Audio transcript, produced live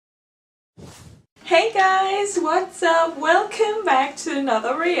Hey guys, what's up? Welcome back to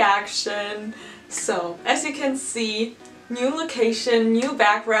another reaction. So, as you can see, new location, new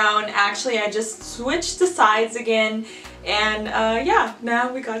background. Actually, I just switched the sides again. And yeah,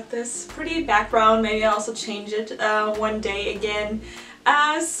 now we got this pretty background. Maybe I'll also change it one day again.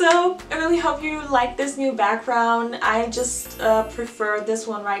 So I really hope you like this new background. I just prefer this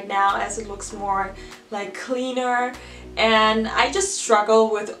one right now as it looks more like cleaner. And I just struggle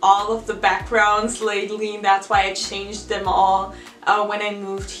with all of the backgrounds lately, and that's why I changed them all when I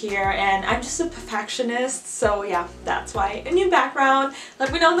moved here, and I'm just a perfectionist, so yeah, that's why a new background.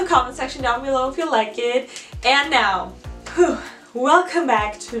 Let me know in the comment section down below if you like it. And now, welcome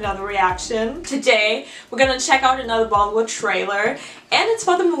back to another reaction. Today we're gonna check out another Bollywood trailer, and it's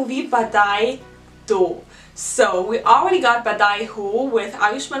for the movie Badhaai Do. So we already got Badhaai Do with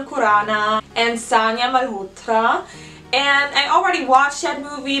Ayushmann Khurrana and Sanya Malhotra. And I already watched that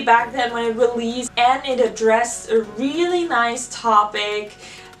movie back then when it released, and it addressed a really nice topic.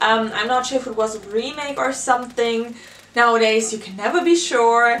 I'm not sure if it was a remake or something. Nowadays you can never be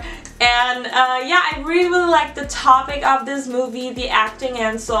sure. And yeah, I really like the topic of this movie, the acting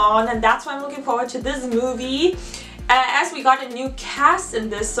and so on, and that's why I'm looking forward to this movie. As we got a new cast in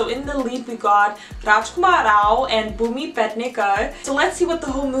this, so in the lead we got Rajkummar and Bhumi Pednekar. So let's see what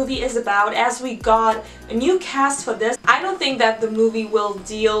the whole movie is about, as we got a new cast for this. I don't think that the movie will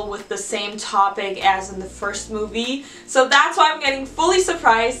deal with the same topic as in the first movie, so that's why I'm getting fully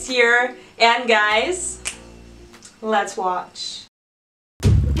surprised here. And guys, let's watch.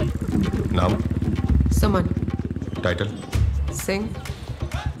 Naam? Suman. Title? Singh.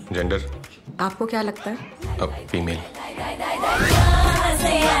 Gender? आपको क्या लगता है? Female.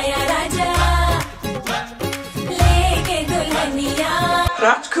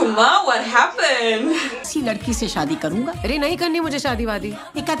 Rajkummar, what happened? इसी लड़की से शादी करूंगा। अरे नहीं करनी मुझे शादी वादी।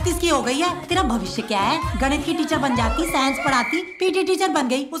 31 की हो गई है, तेरा भविष्य क्या है? गणित की टीचर बन जाती, साइंस पढ़ाती, पीटी टीचर बन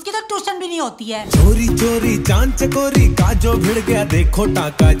गई, उसकी तो ट्यूशन भी नहीं होती है। चोरी चोरी चांद चकोरी का जो भिड़ गया, देखो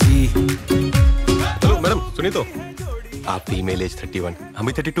टाका जी। हेलो मैडम, सुनिए तो, आप फीमेल एज 31, हम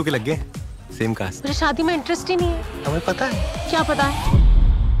भी 32 के लग गए, सेम कास्ट। मुझे शादी में इंटरेस्ट ही नहीं है। हमें पता है। क्या पता है?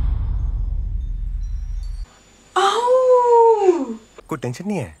 कोई टेंशन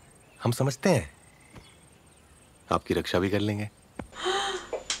नहीं है, हम समझते हैं, आपकी रक्षा भी कर लेंगे।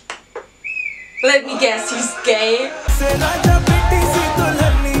 Let me guess, he's gay.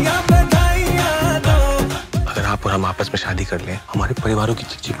 अगर आप और हम आपस में शादी कर लें, हमारे परिवारों की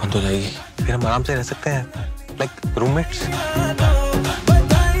चिक-चिक बंद हो जाएगी, फिर हम आराम से रह सकते हैं, लाइक रूममेट्स।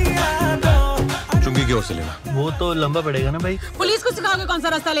 चुंगी की ओर से लेना। वो तो लंबा पड़ेगा ना भाई। पुलिस को सिखाओगे कौन सा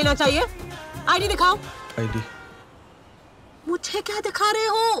रास्ता लेना चाहिए? आईडी दिखाओ। आईडी? मुझे क्या दिखा रहे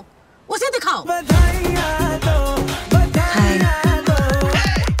हो? उसे दिखाओ।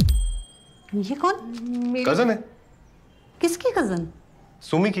 ये कौन? कजन है। किसकी कजन?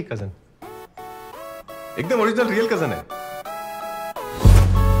 सुमी की कजन। एकदम ओरिजिनल रियल कजन है।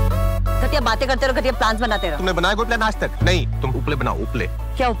 घटिया बातें करते रहो, घटिया प्लान्स बनाते रहो। तुमने बनाया कोई प्लान आज तक? नहीं, तुम उपले बनाओ, उपले।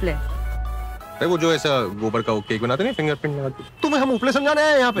 क्या उपले? वो जो ऐसा गोबर का केक बनाते नहीं, फिंगरप्रिंट लगाते। तुम्हें हम उपले समझाने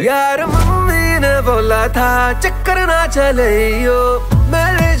आए यहाँ पे। यार मम्मी ने बोला था चक्कर ना चले यो,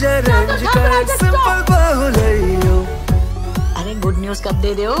 मैनेजर सिंपल बहुलैयो। अरे गुड न्यूज़ कब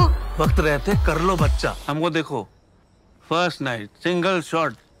दे रहे हो? वक्त रहते कर लो बच्चा। हमको देखो, first night single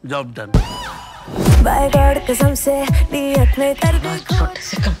shot, job done. Bye God कसम से नियत में कर दे। छोटे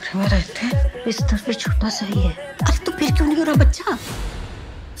से कमरे में रहते हैं, बिस्तर भी छोटा सा ही है। अरे तो फिर क्यों नहीं हो रहा बच्चा?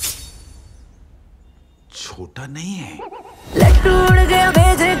 छोटा नहीं है। लट्टू उड़ गया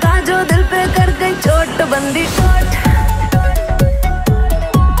भेजे का जो दिल पे कर गई चोट, बंदी टोट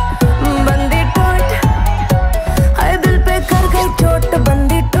बंदी टोट, हाय दिल पे कर गई चोट,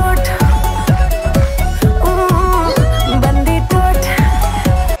 बंदी टोट बंदी टोट।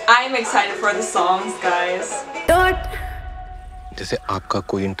 I am excited for the songs, guys. टोट। जैसे आपका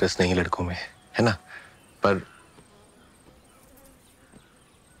कोई इंटरेस्ट नहीं लड़कों में, है ना? पर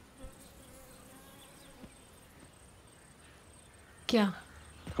क्या?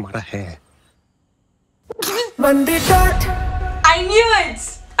 हमारा है। बंदी टोट। I knew it!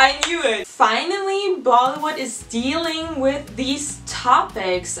 I knew it! Finally, Bollywood is dealing with these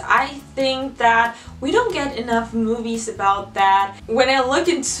topics. I think that we don't get enough movies about that. When I look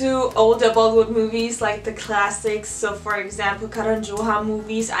into older Bollywood movies like the classics, so for example Karan Johar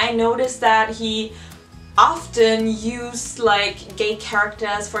movies, I noticed that he often used like gay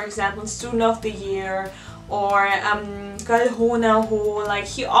characters, for example Student of the Year or Kal Ho Na Ho. Like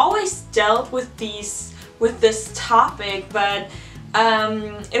he always dealt with this topic, but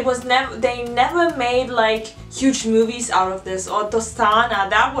they never made like huge movies out of this. Or Dostana,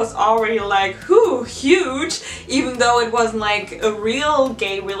 that was already like huge, even though it wasn't like a real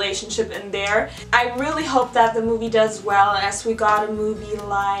gay relationship in there. I really hope that the movie does well, as we got a movie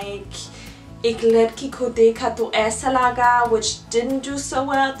like Ek Ladki Ko Dekha To Aisa Laga, which didn't do so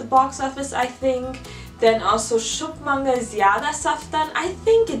well at the box office, I think. Then also Shubh Mangal Zyada Saftan, I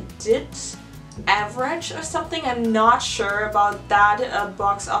think it did average or something. I'm not sure about that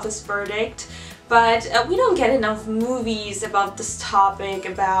box office verdict. But we don't get enough movies about this topic,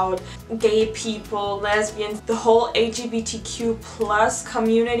 about gay people, lesbians, the whole LGBTQ plus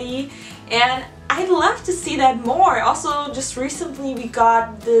community, and I'd love to see that more. Also, just recently we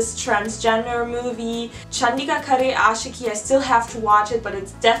got this transgender movie, Chandika Kare Ashiki. I still have to watch it, but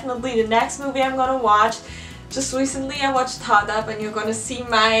it's definitely the next movie I'm gonna watch. Just recently I watched Thadap, and you're gonna see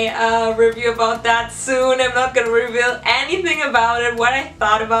my review about that soon. I'm not gonna reveal anything about it, what I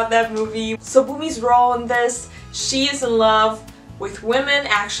thought about that movie. So Bhumi's role in this, she is in love with women,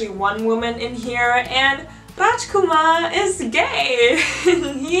 actually one woman in here, and Rajkummar is gay.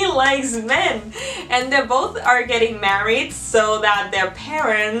 He likes men, and they both are getting married so that their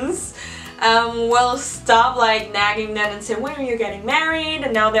parents will stop like nagging them and say, when are you getting married?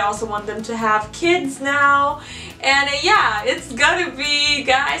 And now they also want them to have kids now. And yeah, it's gonna be,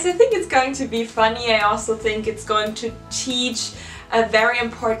 guys, I think it's going to be funny. I also think it's going to teach a very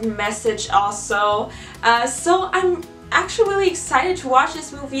important message also. So I'm actually really excited to watch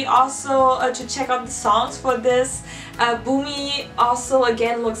this movie, also to check out the songs for this. Bhumi also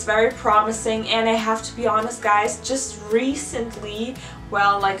again looks very promising, and I have to be honest guys, just recently,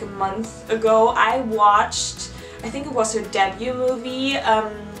 well like a month ago, I watched, I think it was her debut movie,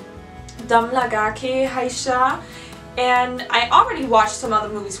 Dam Laga Ke Haisha, and I already watched some other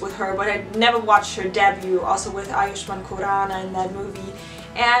movies with her, but I never watched her debut, also with Ayushmann Khurrana in that movie.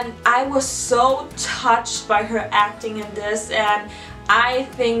 And I was so touched by her acting in this, and I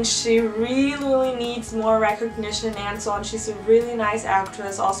think she really needs more recognition and so on. She's a really nice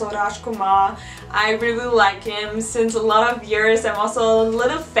actress. Also Rajkummar, I really like him since a lot of years. I'm also a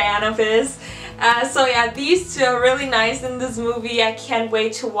little fan of his. So yeah, these two are really nice in this movie. I can't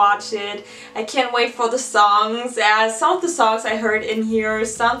wait to watch it. I can't wait for the songs. Some of the songs I heard in here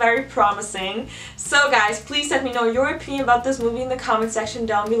sound very promising. So guys, please let me know your opinion about this movie in the comment section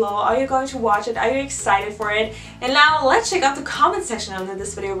down below. Are you going to watch it? Are you excited for it? And now let's check out the comment section under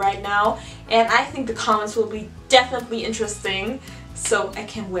this video right now. And I think the comments will be definitely interesting. So I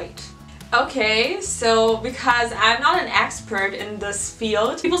can't wait. Okay, so because I'm not an expert in this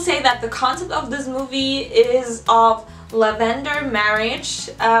field, people say that the concept of this movie is of lavender marriage.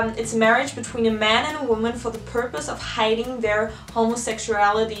 It's a marriage between a man and a woman for the purpose of hiding their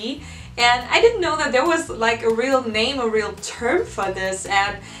homosexuality. And I didn't know that there was like a real name, a real term for this,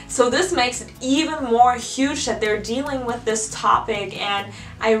 and so this makes it even more huge that they're dealing with this topic, and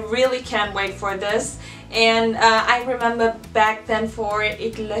I really can't wait for this. And I remember back then for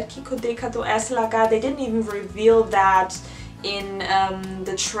Ek Ladki Ko Dekha To Aisa Laga, they didn't even reveal that in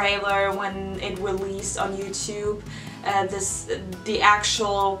the trailer when it released on YouTube, the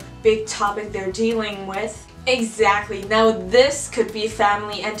actual big topic they're dealing with. Exactly. Now this could be a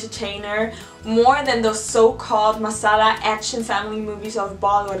family entertainer more than those so-called masala action family movies of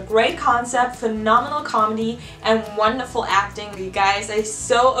Bollywood. Great concept, phenomenal comedy, and wonderful acting. You guys, I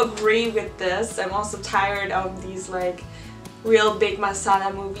so agree with this. I'm also tired of these like real big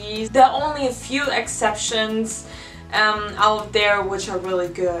masala movies. There are only a few exceptions out there which are really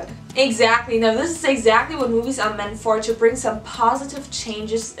good. Exactly. Now this is exactly what movies are meant for, to bring some positive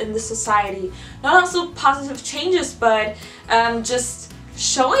changes in the society. Not also positive changes, but just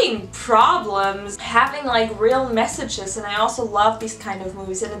showing problems, having like real messages, and I also love these kind of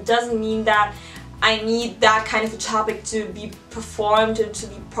movies. And it doesn't mean that I need that kind of a topic to be performed and to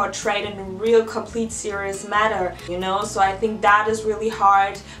be portrayed in a real complete serious matter, you know? So I think that is really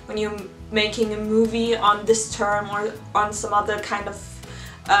hard when you're making a movie on this term or on some other kind of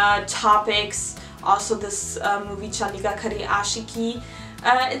topics. Also this movie Chandika Kare Ashiki,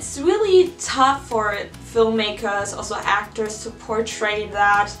 it's really tough for filmmakers, also actors, to portray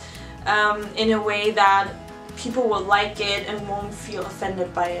that in a way that people will like it and won't feel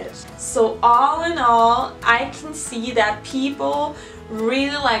offended by it. So all in all, I can see that people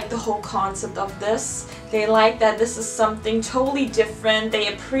really like the whole concept of this. They like that this is something totally different.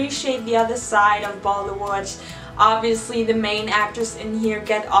 They appreciate the other side of Bollywood. Obviously the main actors in here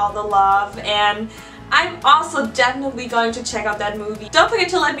get all the love, and I'm also definitely going to check out that movie. Don't forget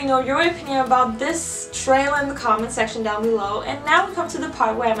to let me know your opinion about this trailer in the comment section down below. And now we come to the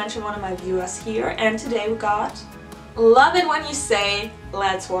part where I mentioned one of my viewers here, and today we got Love it when you say,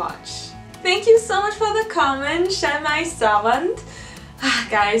 let's watch. Thank you so much for the comment, Shamai Savant.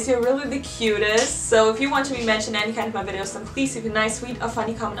 Guys, you're really the cutest. So if you want to be mentioned in any kind of my videos, then please leave a nice, sweet, or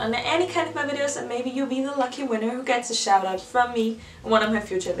funny comment under any kind of my videos, and maybe you'll be the lucky winner who gets a shout out from me in one of my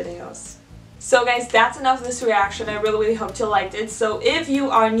future videos. So guys, that's enough of this reaction. I really hope you liked it. So if you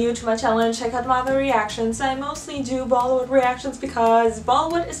are new to my channel and check out my other reactions, I mostly do Bollywood reactions because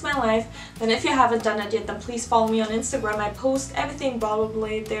Bollywood is my life. And if you haven't done it yet, then please follow me on Instagram. I post everything Bollywood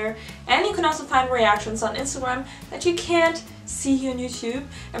related there. And you can also find reactions on Instagram that you can't see here on YouTube.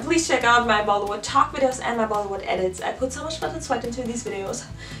 And please check out my Bollywood talk videos and my Bollywood edits. I put so much blood and sweat into these videos.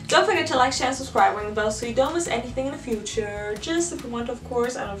 Don't forget to like, share, and subscribe, ring the bell so you don't miss anything in the future. Just if you want, of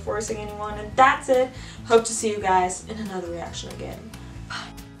course. I'm not forcing anyone. And that's it. Hope to see you guys in another reaction again.